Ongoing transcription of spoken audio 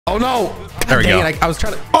Oh no. There we go. I was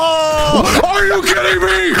trying to. Oh, are you kidding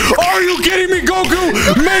me? Are you kidding me, Goku?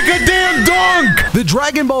 Make a damn dunk! The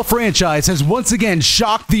Dragon Ball franchise has once again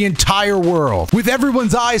shocked the entire world. With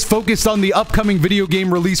everyone's eyes focused on the upcoming video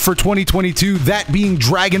game release for 2022, that being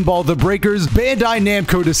Dragon Ball The Breakers, Bandai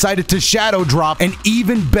Namco decided to shadow drop an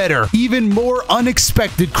even better, even more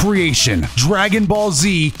unexpected creation, Dragon Ball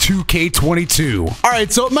Z 2K22.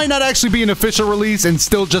 Alright, so it might not actually be an official release and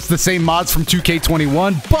still just the same mods from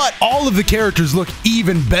 2K21, but all of the characters look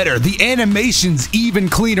even better, the animation's even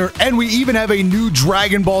cleaner, and we even have a new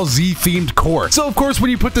Dragon Ball Z themed court. So of course, when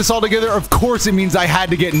you put this all together, of course it means I had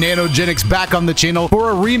to get nanogenix back on the channel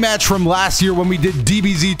for a rematch from last year when we did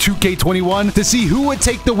Dbz 2K21 to see who would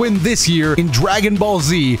take the win this year in Dragon Ball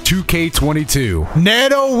Z 2K22.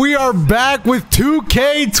 Nano, we are back with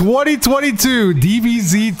 2K 2022,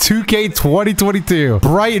 Dbz 2K 2022.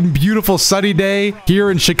 Bright and beautiful sunny day here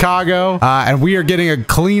in Chicago, and we are getting a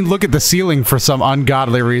clean look at the ceiling for some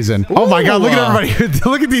ungodly reason. Oh my god, look at everybody.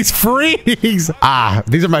 Look at these freaks. These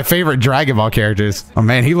are my favorite Dragon Ball characters. Oh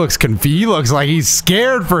man, he looks confused. He looks like he's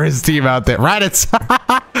scared for his team out there. Raditz.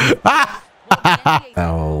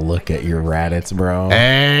 Oh, look at your Raditz, bro.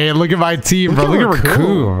 Hey, look at my team, bro. Look at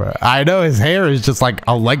Raku. I know his hair is just like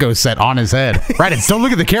a Lego set on his head. Raditz, don't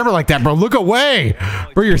look at the camera like that, bro. Look away.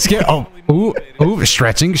 Bro, you're scared. Oh, ooh,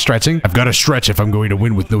 stretching. I've got to stretch if I'm going to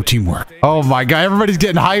win with no teamwork. Oh my god, everybody's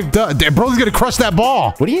getting hyped up. Damn, bro's gonna crush that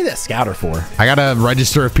ball. What do you need that scouter for? I gotta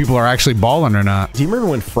register if people are actually balling or not. Do you remember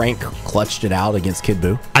when Frank clutched it out against Kid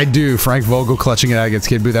Buu? I do. Frank Vogel clutching it out against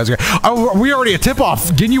Kid Buu. That was great. Oh, we already a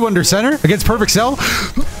tip-off. Ginyu under center against Perfect Cell.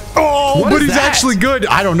 Oh, but he's actually good.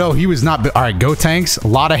 I don't know. He was not. All right, Go Tanks. A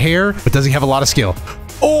lot of hair, but does he have a lot of skill?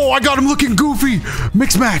 Oh, I got him looking goofy.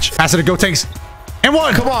 Mixed match. Pass it to Go Tanks. And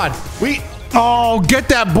one. Come on. Oh, get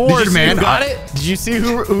that board, man. Who got it? Did you see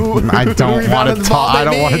who I don't want to talk. I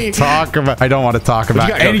don't want to talk about. I don't want to talk about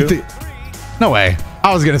anything. No way.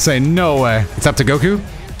 I was gonna say no way. It's up to Goku.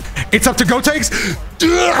 It's up to Go Tanks.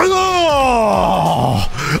 Oh,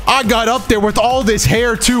 I got up there with all this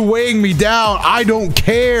hair too weighing me down. I don't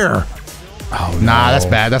care. Oh, nah, that's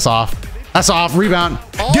bad. That's off. That's off. Rebound.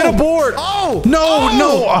 Oh. Get a board. Oh,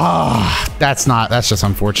 no. Oh, that's just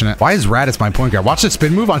unfortunate. Why is Raditz my point guard? Watch the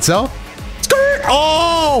spin move on Cell.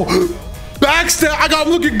 Oh, backstab. I got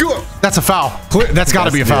him looking good. That's a foul. That's got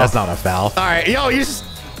to be a foul. That's not a foul. All right, yo, you just.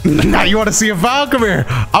 Now you want to see a foul? Come here.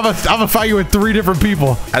 I'm gonna foul you with 3 different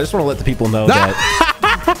people. I just want to let the people know that.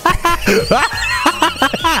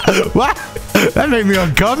 What? That made me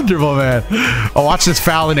uncomfortable, man. Oh, watch this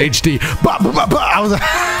foul in HD.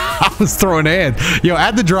 I was throwing hands. Yo,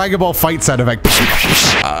 add the Dragon Ball fight sound effect.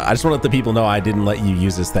 I just want to let the people know I didn't let you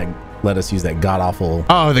use this thing. Let us use that god awful.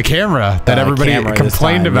 Oh, the camera that everybody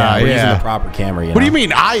complained about. Yeah, we're using the proper camera. What do you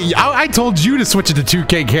mean? I told you to switch it to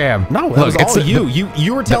 2K cam. No, look, it's all you.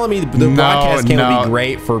 You were telling me the broadcast cam would be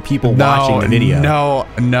great for people watching the video.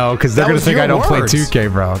 No, because they're gonna think I don't play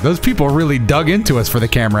 2K, bro. Those people really dug into us for the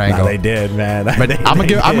camera angle. They did, man. But I'm gonna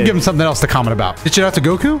give them something else to comment about. Ditch it out to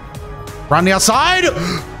Goku. Around the outside.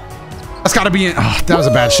 That's got to be in. Oh, that was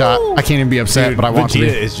a bad shot. I can't even be upset, dude, but I want to be.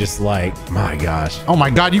 Vegeta is just like, my gosh. Oh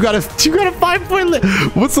my god, you got a 5-point lead.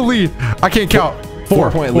 What's the lead? I can't count.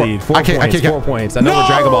 4-point lead. 4 points. I can't 4 points. I know we're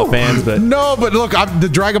Dragon Ball fans, but no. But look, the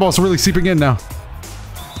Dragon Ball's really seeping in now.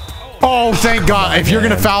 Oh, thank God. If you're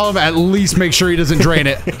going to foul him, at least make sure he doesn't drain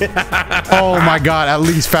it. Oh, my God. At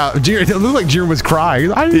least foul. It looked like Jiren was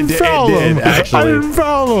crying. I didn't foul him. I didn't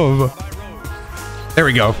foul him. There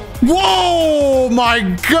we go. Whoa, my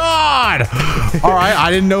God. All right. I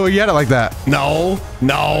didn't know he had it like that. No.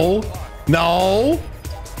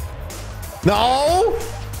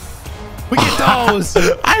 We get those.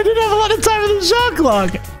 I didn't have a lot of time in the shot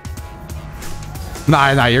clock.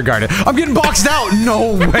 Nah, you're guarded. I'm getting boxed out.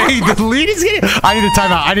 No way. The lead is getting. I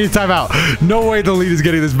need a timeout. No way the lead is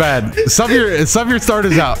getting this bad. Sub your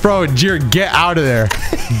starters out. Bro, Jiren, get out of there.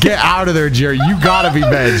 Get out of there, Jiren. You gotta be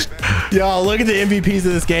benched. Yo, look at the MVPs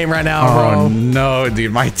of this game right now, bro. Oh, no,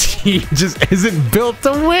 dude. My team just isn't built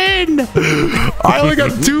to win. I only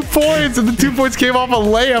got 2 points, and the 2 points came off a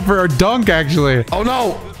layup or a dunk, actually. Oh,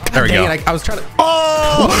 no. There we go. I was trying to.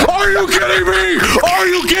 Oh, are you kidding me? Are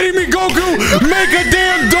you kidding me, Goku? Make a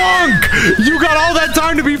damn dunk. You got all that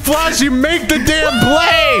time to be flashy. Make the damn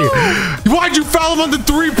play. Why'd you foul him on the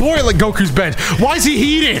 3-point? Like Goku's bench. Why is he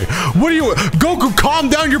heated? What are you? Goku, calm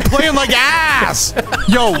down. You're playing like ass.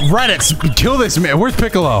 Yo, Reddit, kill this man. Where's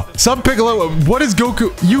Piccolo? Sub Piccolo. What is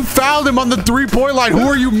Goku? You fouled him on the 3-point line. Who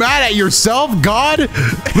are you mad at? Yourself? God? Look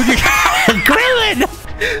at Krillin.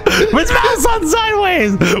 His mouse on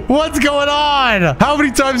sideways. What's going on? How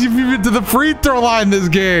many times have you been to the free throw line this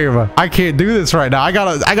game? I can't do this right now. I got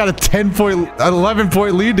a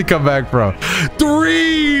 11-point lead to come back from.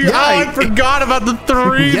 3. Yeah, I forgot about the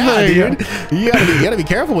 3 thing. Dude. You gotta be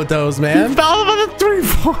careful with those, man. You fell about the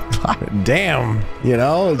 3-point line. Damn. You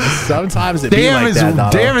know, sometimes it be like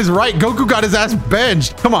that. Damn is right. Goku got his ass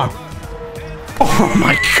benched. Come on. Oh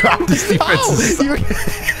my God, this defense is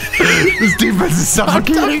this defense is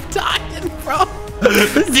suffocating. I'm dying, bro.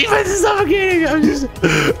 This defense is suffocating. I'm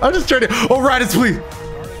just trying to. Oh, Raditz, please.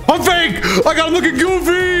 I'm fake. I got him looking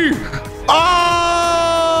goofy.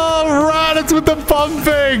 Oh, Raditz with the pump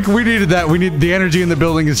fake. We needed that. We need the energy in the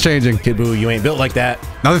building is changing. Kid Buu, you ain't built like that.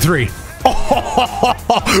 Another 3. Oh,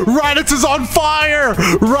 Raditz is on fire.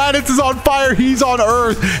 Raditz is on fire. He's on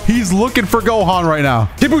Earth. He's looking for Gohan right now.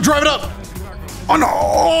 Kid Buu, drive it up. Oh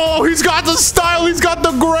no, he's got the style, he's got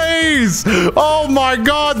the grace. Oh my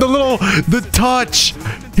God, the touch.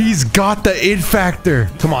 He's got the it factor.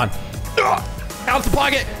 Come on. Out the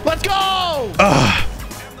pocket. Let's go.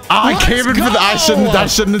 I came in for the, I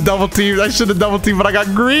shouldn't have double teamed. I should have double teamed, but I got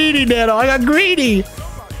greedy, Nano. I got greedy.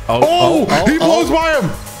 He blows by him.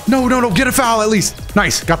 No, get a foul at least.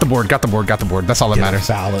 Nice, got the board. That's all that matters.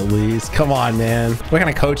 Foul at least. Come on, man. What kind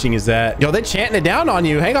of coaching is that? Yo, they're chanting it down on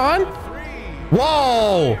you. Hang on.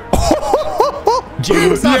 Whoa!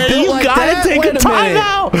 Jiren's not built like that. You gotta take a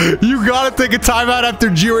timeout. You gotta take a timeout after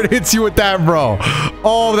Jiren hits you with that, bro.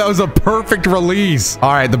 Oh, that was a perfect release.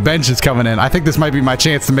 All right, the bench is coming in. I think this might be my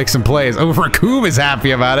chance to make some plays. Oh, Rakum is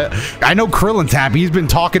happy about it. I know Krillin's happy. He's been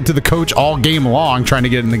talking to the coach all game long, trying to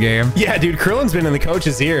get in the game. Yeah, dude, Krillin's been in the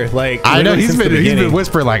coach's ear. Like, I know he's been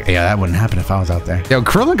whispering like, yeah, that wouldn't happen if I was out there. Yo,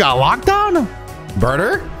 Krillin got locked down.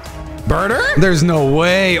 Burner? There's no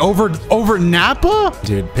way. Over Nappa?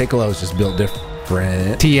 Dude, Piccolo's just built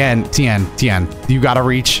different. Tien. You gotta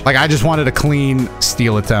reach. Like, I just wanted a clean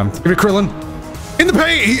steal attempt. Give me Krillin. In the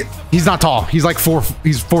paint. He's not tall. He's like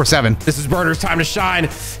 4'7". This is Burner's time to shine.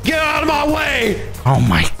 Get out of my way. Oh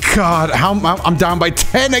my God. I'm down by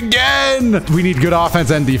 10 again. We need good offense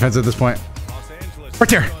and defense at this point. Right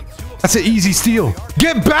there. That's an easy steal.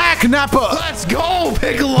 Get back, Nappa. Let's go,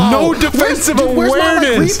 Piccolo. No defensive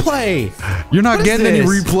awareness. Where's my, like, replay? You're not getting any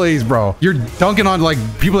replays, bro. You're dunking on like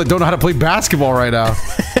people that don't know how to play basketball right now.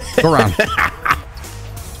 Go around.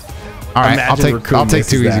 All right, I'll take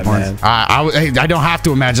 2 easy points. I don't have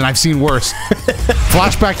to imagine. I've seen worse.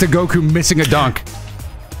 Flashback to Goku missing a dunk.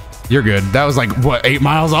 You're good. That was like, what, 8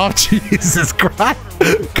 miles off? Jesus Christ.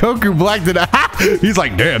 Goku blacked it out. He's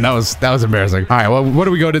like, damn, that was embarrassing. All right, well, what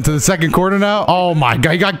do we go into the second quarter now? Oh my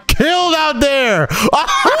God, he got killed out there.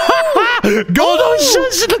 Goldo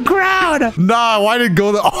shush in the crowd. Nah, why did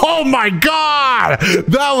Goldo? Oh my God,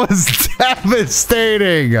 that was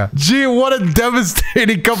devastating. Gee, what a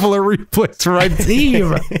devastating couple of replays for my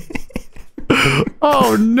team.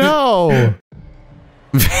 Oh no.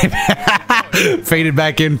 Faded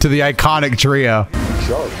back into the iconic trio.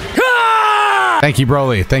 Thank you,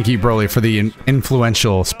 Broly. Thank you, Broly, for the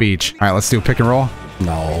influential speech. All right, let's do a pick and roll.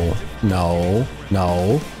 No.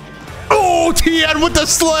 Oh, Tien with the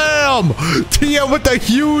slam! Tien with the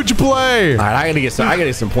huge play. All right, I gotta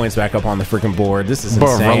get some points back up on the freaking board. This is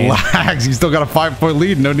insane. Bro, relax. You still got a 5-point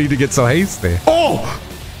lead. No need to get so hasty. Oh!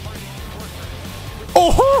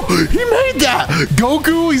 Oh, he made that.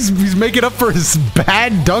 Goku, he's making up for his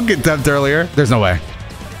bad dunk attempt earlier. There's no way.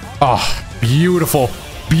 Oh, beautiful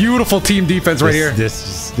team defense right here.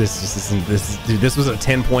 This was a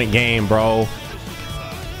 10-point game, bro.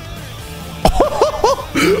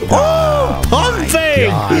 Oh, pump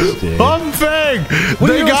fake! Pump fake!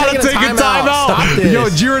 They gotta take a timeout. Yo,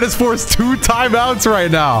 Jiren has forced 2 timeouts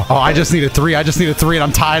right now. Oh, I just need a 3. And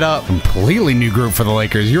I'm tied up. Completely new group for the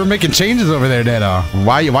Lakers. You were making changes over there, Nano.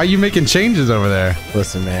 Why are you making changes over there?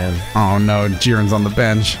 Listen, man. Oh no, Jiren's on the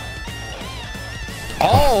bench.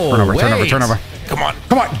 Oh, turnover. Come on.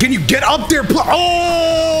 Can you get up there?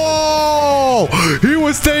 Oh, he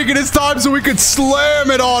was taking his time so we could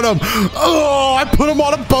slam it on him. Oh, I put him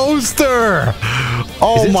on a poster.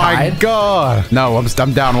 Oh my God. No,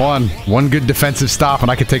 I'm down 1. One good defensive stop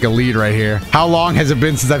and I could take a lead right here. How long has it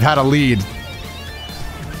been since I've had a lead?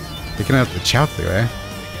 Picking up the Chaozu, eh?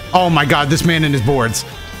 Oh my God, this man and his boards.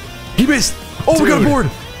 He missed. Oh, we got a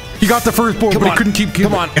board. He got the first board, but he couldn't keep.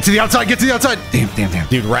 Come on. Get to the outside. Damn.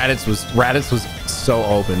 Dude, Raditz was so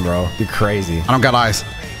open, bro. You're crazy. I don't got eyes.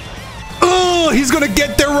 Oh, he's going to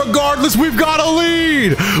get there regardless. We've got a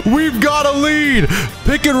lead.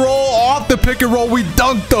 Pick and roll, off the pick and roll. We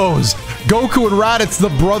dunked those. Goku and Raditz, the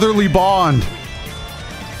brotherly bond.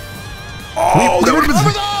 Oh, we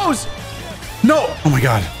remember those. No. Oh my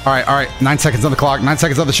God. All right. 9 seconds on the clock. 9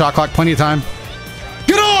 seconds on the shot clock. Plenty of time.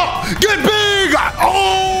 Get up! Get big!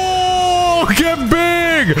 Oh! Get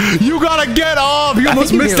big! You gotta get up! You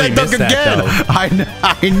almost missed that dunk again. I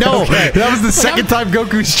know. Okay. That was the second time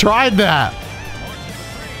Goku's tried that.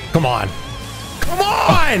 Come on. Come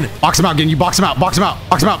on! Box him out, Gin. You box him out. Box him out.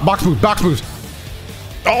 Box him out. Box moves. Box moves.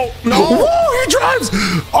 Oh, no. Whoa, he drives.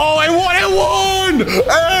 Oh, and one.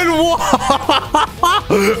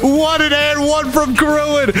 What an one from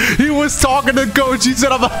Krillin. He was talking to coach. He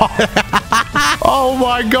said, oh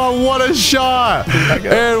my God, what a shot.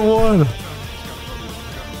 And one.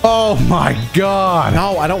 Oh my God.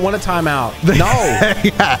 No, I don't want a timeout. No.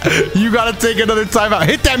 Yeah, you got to take another timeout.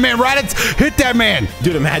 Hit that man, Raditz. Hit that man.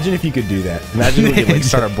 Dude, imagine if you could do that. Imagine we could like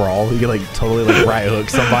start a brawl. You could like totally like right hook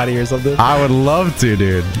somebody or something. I would love to,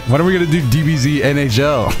 dude. When are we going to do DBZ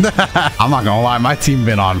NHL? I'm not going to lie. My team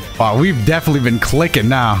been on fire. We've definitely been clicking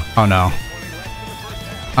now. Oh, no.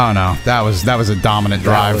 Oh, no. That was a dominant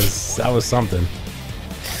drive. That was something.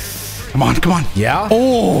 Come on, come on. Yeah?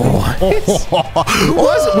 Oh. Was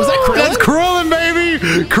that Krillin? That's Krillin, baby.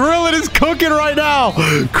 Krillin is cooking right now.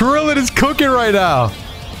 Krillin is cooking right now.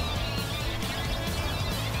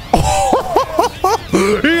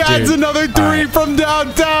 He adds another three from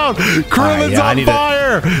downtown. Krillin's on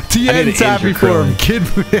fire. Tien's happy for him. Kid.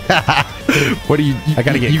 What do you? I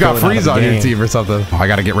gotta get. You got Freeze on your team or something? Oh, I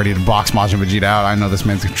gotta get ready to box Majin Vegeta out. I know this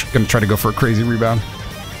man's gonna try to go for a crazy rebound.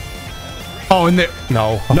 Oh, and there.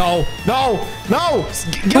 No. Throw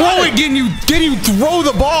it, Gin. You throw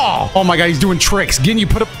the ball. Oh my God, he's doing tricks. Gin, you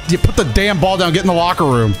put the damn ball down. Get in the locker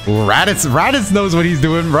room. Raditz knows what he's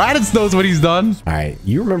doing. Raditz knows what he's done. All right,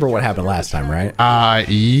 you remember what happened last time, right?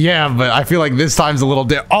 Yeah, but I feel like this time's a little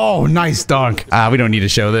Oh, nice dunk. We don't need to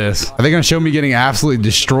show this. Are they gonna show me getting absolutely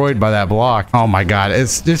destroyed by that block? Oh my God,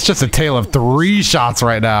 it's just a tale of 3 shots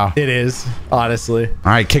right now. It is, honestly.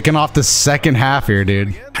 All right, kicking off the second half here,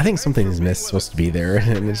 dude. I think something is supposed to be there,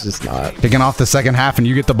 and it's just not. Kicking off the second half, and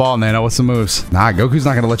you get the ball, Nano. What's the moves? Nah, Goku's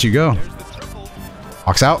not gonna let you go.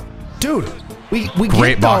 Box out, dude. We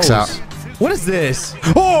great get box those. out. What is this?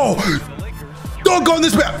 Oh, don't go in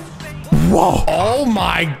this man. Whoa! Oh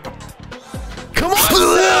my! Come on!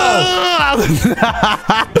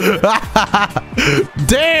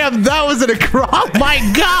 Damn, that was an oh my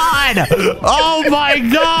God! Oh my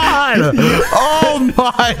God! Oh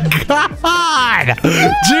my God!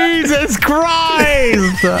 Jesus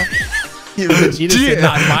Christ!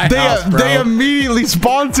 They immediately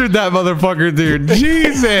sponsored that motherfucker, dude.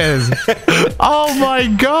 Jesus! Oh my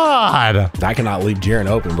God! I cannot leave Jiren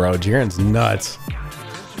open, bro. Jiren's nuts.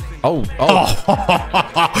 Oh.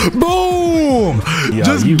 Boom! Yeah,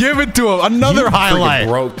 just give it to him. Another highlight.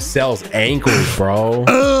 Broke Cell's ankles, bro.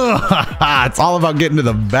 It's all about getting to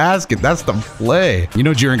the basket. That's the play. You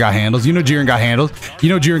know Jiren got handles. You know Jiren got handles. You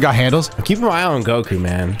know Jiren got handles. I'm keeping my eye on Goku,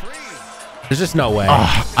 man. There's just no way.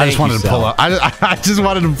 I just wanted to pull up. I just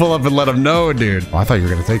wanted to pull up and let him know, dude. Oh, I thought you were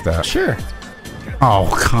gonna take that. Sure.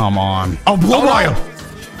 Oh, come on. Oh, blow by him.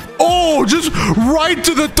 Oh, just right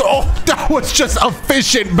to the... Oh, that was just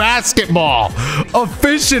efficient basketball.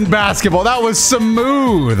 Efficient basketball. That was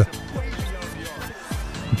smooth.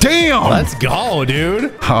 Damn. Let's go,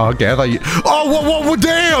 dude. Oh, okay. I thought you... Oh, whoa.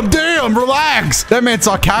 Damn. Relax. That man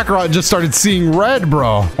saw Kakarot and just started seeing red,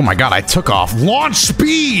 bro. Oh, my God. I took off. Launch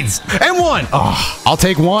speeds. And one. Oh, I'll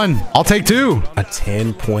take one. I'll take 2. A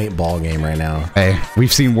 10-point ball game right now. Hey,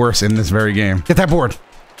 we've seen worse in this very game. Get that board.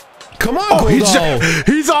 Come on, he's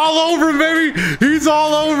all over him, baby. He's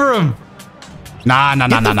all over him. Nah.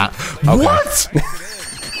 Okay. What?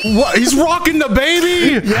 What? He's rocking the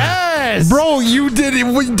baby? Yes. Bro, you did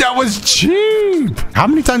it. That was cheap. How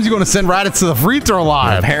many times are you going to send Raditz to the free throw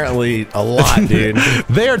line? Apparently a lot, dude.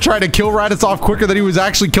 They are trying to kill Raditz off quicker than he was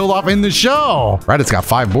actually killed off in the show. Raditz got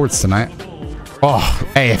 5 boards tonight. Oh,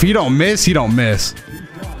 hey, if you don't miss, you don't miss.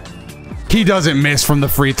 He doesn't miss from the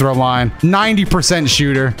free throw line. 90%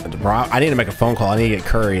 shooter. Bro, I need to make a phone call. I need to get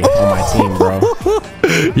Curry on my team, bro.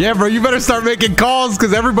 Yeah, bro, you better start making calls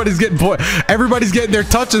because everybody's getting their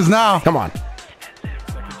touches now. Come on.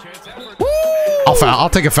 I'll foul. I'll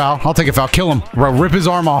take a foul. Kill him. Bro, rip his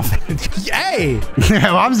arm off. Hey. Yeah,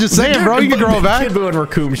 well, I was just saying, bro. You can grow it back. Kid Buu and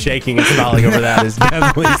Raccoon shaking and smiling over that is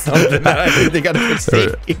definitely something that I think got to see.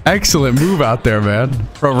 Excellent move out there, man.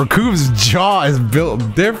 Bro, Raccoon's jaw is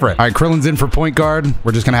built different. All right, Krillin's in for point guard.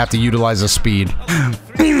 We're just going to have to utilize the speed.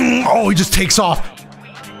 Oh, he just takes off.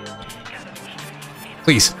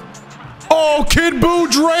 Please. Oh, Kid Buu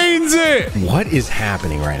drains it. What is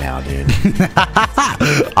happening right now, dude?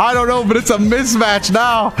 I don't know, but it's a mismatch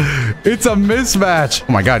now. It's a mismatch.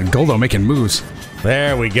 Oh my God, Goldo making moves.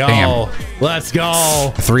 There we go. Damn. Let's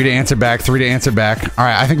go. 3 to answer back. 3 to answer back. All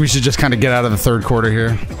right, I think we should just kind of get out of the third quarter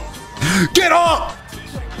here. Get up!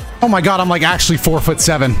 Oh my God, I'm like actually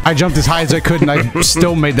 4'7". I jumped as high as I could, and I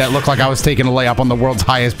still made that look like I was taking a layup on the world's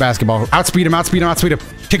highest basketball. Outspeed him, outspeed him, outspeed him.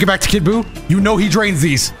 Kick it back to Kid Buu. You know he drains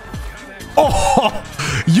these. Oh,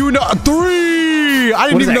 you know, 3. I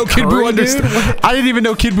didn't even know Kid Buu understood. I didn't even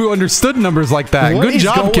know Kid Buu understood numbers like that. Good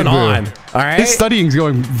job, Kid Buu. All right, his studying's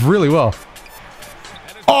going really well.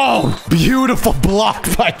 Oh, beautiful block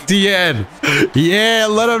by DN. Yeah,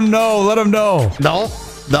 let him know. Let him know. No,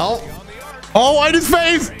 no. Oh, right his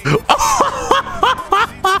face.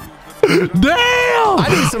 Damn. I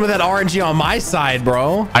need some of that RNG on my side,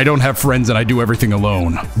 bro. I don't have friends and I do everything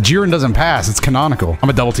alone. Jiren doesn't pass. It's canonical. I'm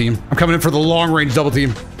a double team. I'm coming in for the long range double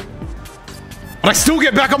team. But I still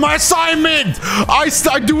get back on my assignment. I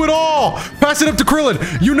do it all. Pass it up to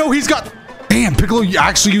Krillin. You know he's got... Damn, Piccolo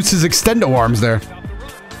actually used his extendo arms there.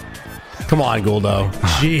 Come on, Guldo.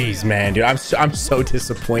 Jeez, man, dude. I'm so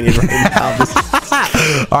disappointed right now.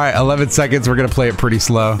 All right, 11 seconds. We're going to play it pretty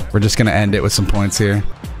slow. We're just going to end it with some points here.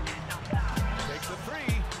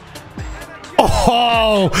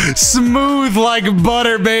 Oh, smooth like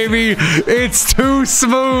butter, baby. It's too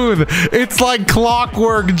smooth. It's like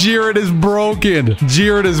clockwork. Jiren is broken.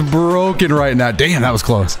 Jiren is broken right now. Damn, that was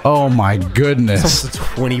close. Oh, my goodness. It's a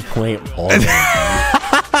 20-point ball.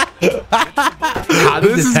 How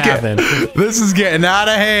did this happen? This is getting out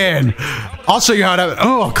of hand. I'll show you how to.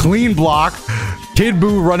 Oh, clean block. Kid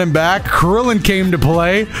Buu running back. Krillin came to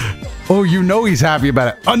play. Oh, you know he's happy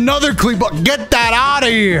about it. Another clean block. Get that out of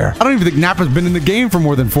here. I don't even think Nappa's been in the game for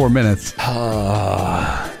more than 4 minutes.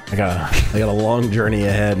 I got a long journey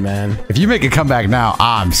ahead, man. If you make a comeback now,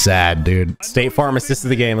 I'm sad, dude. State Farm assist of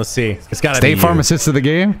the game. Let's see. It's got to be State Farm assist of the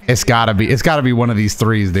game. It's gotta be one of these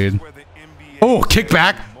 3s, dude. Oh,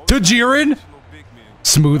 kickback to Jiren.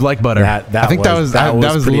 Smooth like butter. I think that was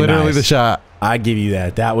literally nice. The shot. I give you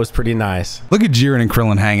that. That was pretty nice. Look at Jiren and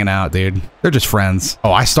Krillin hanging out, dude. They're just friends.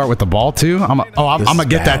 Oh, I start with the ball too. I'm gonna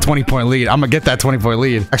get that 20-point lead. I'm gonna get that 20-point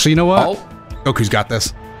lead. Actually, you know what? Oh. Goku's got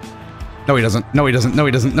this. No, he doesn't. No, he doesn't. No,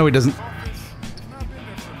 he doesn't. No, he doesn't.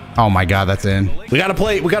 Oh my God, that's in. We gotta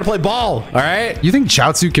play ball. All right. You think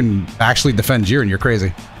Chaozu can actually defend Jiren? You're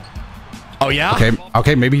crazy. Oh yeah.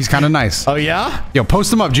 Okay. Maybe he's kind of nice. Oh yeah. Yo,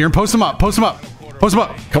 post him up, Jiren. Post him up. Post him up. Post him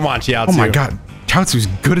up. Come on, Chaozu. Oh my God, Chaozu's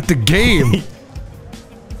good at the game.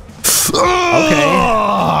 Okay.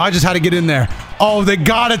 I just had to get in there. Oh, they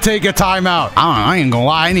gotta take a timeout. I ain't gonna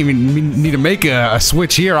lie. I didn't even need to make a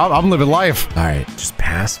switch here. I'm living life. All right, just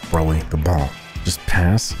pass Broly the ball. Just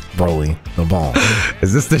pass Broly the ball.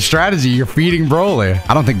 Is this the strategy you're feeding Broly?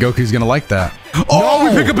 I don't think Goku's gonna like that. Oh,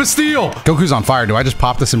 no! We pick up a steal. Goku's on fire. Do I just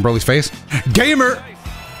pop this in Broly's face? Gamer.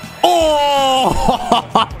 Oh,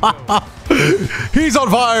 he's on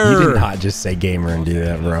fire. You did not just say gamer and do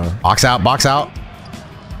that, bro. Box out. Box out.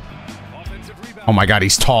 Oh my God,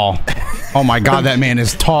 he's tall. Oh my God, that man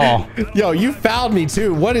is tall. Yo, you fouled me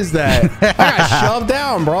too. What is that? I got shoved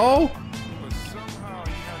down, bro.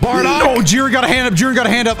 Bardock. Oh, Jiren got a hand up. Jiren got a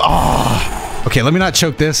hand up. Oh. Okay, let me not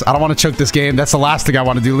choke this. I don't want to choke this game. That's the last thing I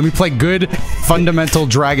want to do. Let me play good, fundamental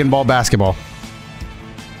Dragon Ball basketball.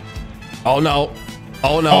 Oh no.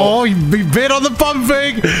 Oh no. Oh, he bit on the pump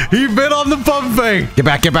fake. He bit on the pump fake. Get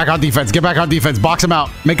back on defense. Get back on defense. Box him out.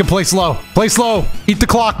 Make him play slow. Play slow. Eat the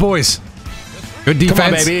clock, boys. Good defense.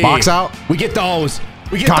 Come on, baby. Box out. We get those.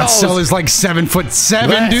 We get God, those. Cell is like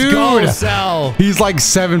 7'7", dude. Let's go, Cell. He's like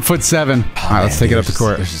 7'7". All right, let's take it up the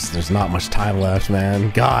court. There's not much time left, man.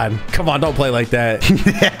 God, come on, don't play like that. You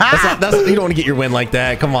don't want to get your win like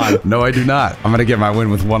that. Come on. No, I do not. I'm gonna get my win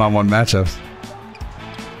with one-on-one matchups.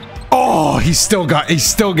 Oh, he still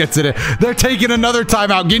gets it in. They're taking another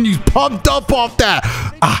timeout, getting you pumped up off that.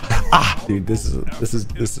 Dude, this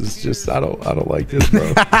is just I don't like this,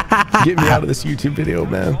 bro. Get me out of this YouTube video,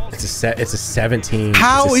 man. It's a 17.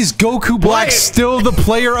 How is Goku Black still the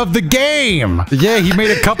player of the game? Yeah, he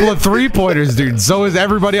made a couple of 3-pointers, dude. So is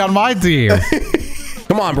everybody on my team.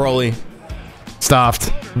 Come on, Broly.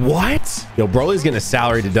 Stuffed. What? Yo, Broly's getting a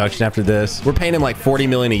salary deduction after this. We're paying him like $40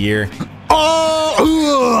 million a year. Oh!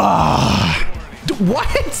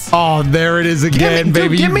 What? Oh, there it is again,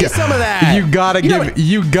 baby. Give me some of that. You gotta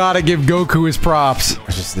give Goku his props.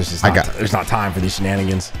 There's not time for these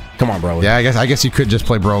shenanigans. Come on, Broly. Yeah, I guess you could just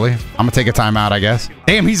play Broly. I'm gonna take a timeout, I guess.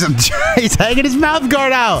 Damn, he's hanging his mouth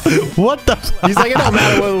guard out. What the? He's like, it don't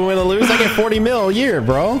matter whether we win or lose. I get 40 mil a year,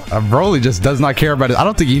 bro. Broly just does not care about it. I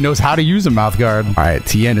don't think he knows how to use a mouth guard. All right,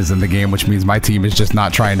 Tien is in the game, which means my team is just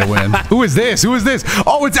not trying to win. Who is this? Who is this?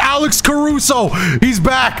 Oh, it's Alex Caruso. He's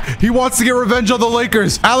back. He wants to get revenge on the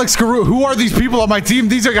Lakers. Alex Caruso. Who are these people on my team?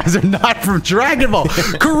 These guys are not from Dragon Ball.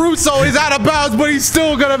 Caruso is out of bounds, but he's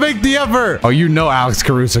still gonna make the effort. Oh, you know Alex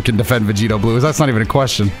Caruso can defend Vegito Blue. That's not even a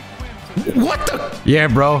question. What the? Yeah,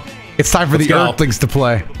 bro. It's time for the Earthlings to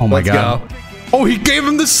play. Oh my God. Go. Oh, he gave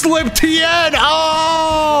him the slip, Tien.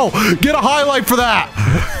 Oh, get a highlight for that.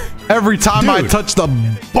 Every time I touch the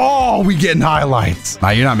ball, we get in highlights. Nah,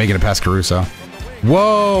 you're not making it past Caruso.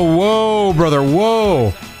 Whoa, whoa, brother,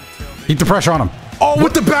 whoa. Keep the pressure on him. Oh,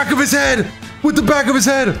 with the back of his head. With the back of his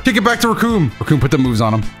head. Kick it back to Raccoon. Raccoon, put the moves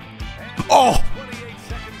on him. Oh,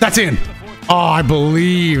 that's in. Oh, I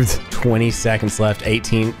believed. 20 seconds left,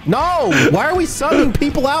 18. No, why are we subbing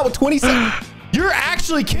people out with 20 seconds? You're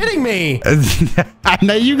actually kidding me. I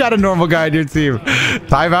know you got a normal guy on your team.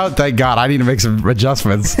 Timeout, thank God. I need to make some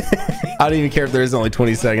adjustments. I don't even care if there's only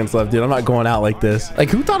 20 seconds left, dude. I'm not going out like this. Like,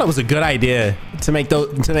 who thought it was a good idea to make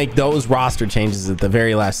those roster changes at the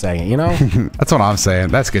very last second, you know? That's what I'm saying.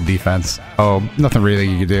 That's good defense. Oh, nothing really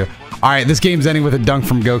you can do. All right, this game's ending with a dunk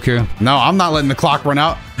from Goku. No, I'm not letting the clock run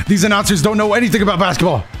out. These announcers don't know anything about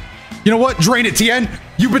basketball. You know what? Drain it, Tien.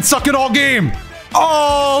 You've been sucking all game.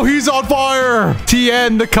 Oh, he's on fire.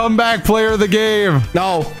 Tien, the comeback player of the game.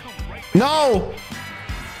 No. No.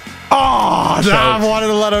 Oh, I wanted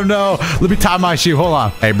to let him know. Let me tie my shoe. Hold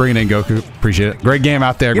on. Hey, bring it in, Goku. Appreciate it. Great game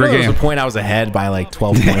out there. Great game. There was a point I was ahead by like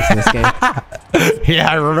 12 points in this game. Yeah,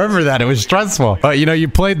 I remember that. It was stressful. But, you know, you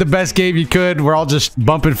played the best game you could. We're all just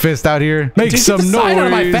bumping fists out here. Make some noise. Out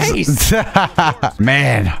of my face.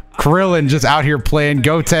 Man, Krillin just out here playing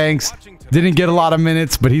Go Tanks. Didn't get a lot of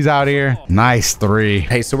minutes, but he's out here. Nice 3.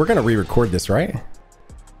 Hey, so we're going to re-record this, right?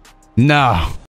 No.